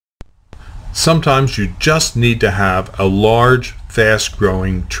Sometimes you just need to have a large,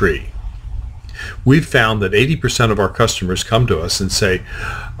 fast-growing tree. We've found that 80% of our customers come to us and say,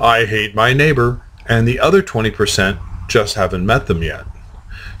 "I hate my neighbor," and the other 20% just haven't met them yet.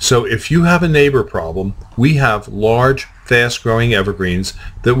 So if you have a neighbor problem, we have large, fast-growing evergreens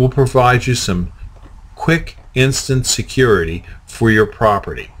that will provide you some quick, instant security for your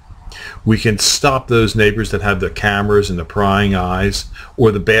property. We can stop those neighbors that have the cameras and the prying eyes,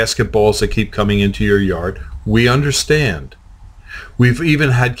 or the basketballs that keep coming into your yard. We understand. We've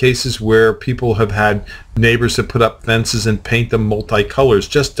even had cases where people have had neighbors that put up fences and paint them multicolors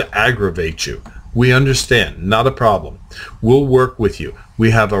just to aggravate you. We understand, not a problem. We'll work with you. We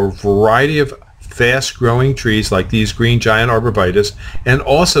have a variety of fast-growing trees like these green giant arborvitae, and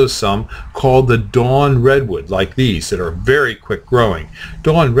also some called the dawn redwood like these that are very quick growing.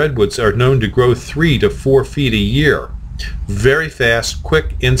 Dawn redwoods are known to grow 3 to 4 feet a year. Very fast,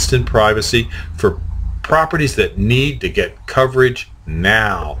 quick, instant privacy for properties that need to get coverage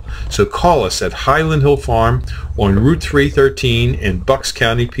now. So call us at Highland Hill Farm on Route 313 in Bucks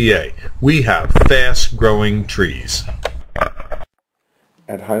County, PA. We have fast-growing trees.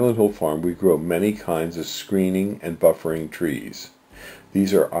 At Highland Hill Farm, we grow many kinds of screening and buffering trees.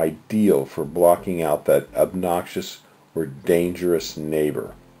 These are ideal for blocking out that obnoxious or dangerous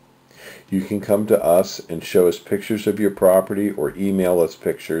neighbor. You can come to us and show us pictures of your property or email us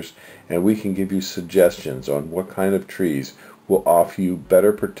pictures, and we can give you suggestions on what kind of trees will offer you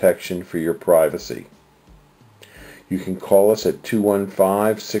better protection for your privacy. You can call us at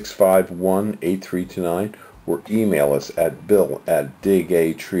 215-651-8329 or email us at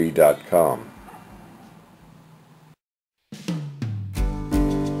bill@digatree.com.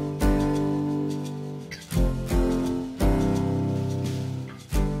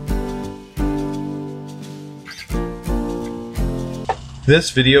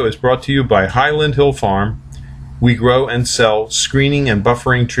 This video is brought to you by Highland Hill Farm. We grow and sell screening and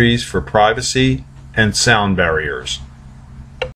buffering trees for privacy and sound barriers.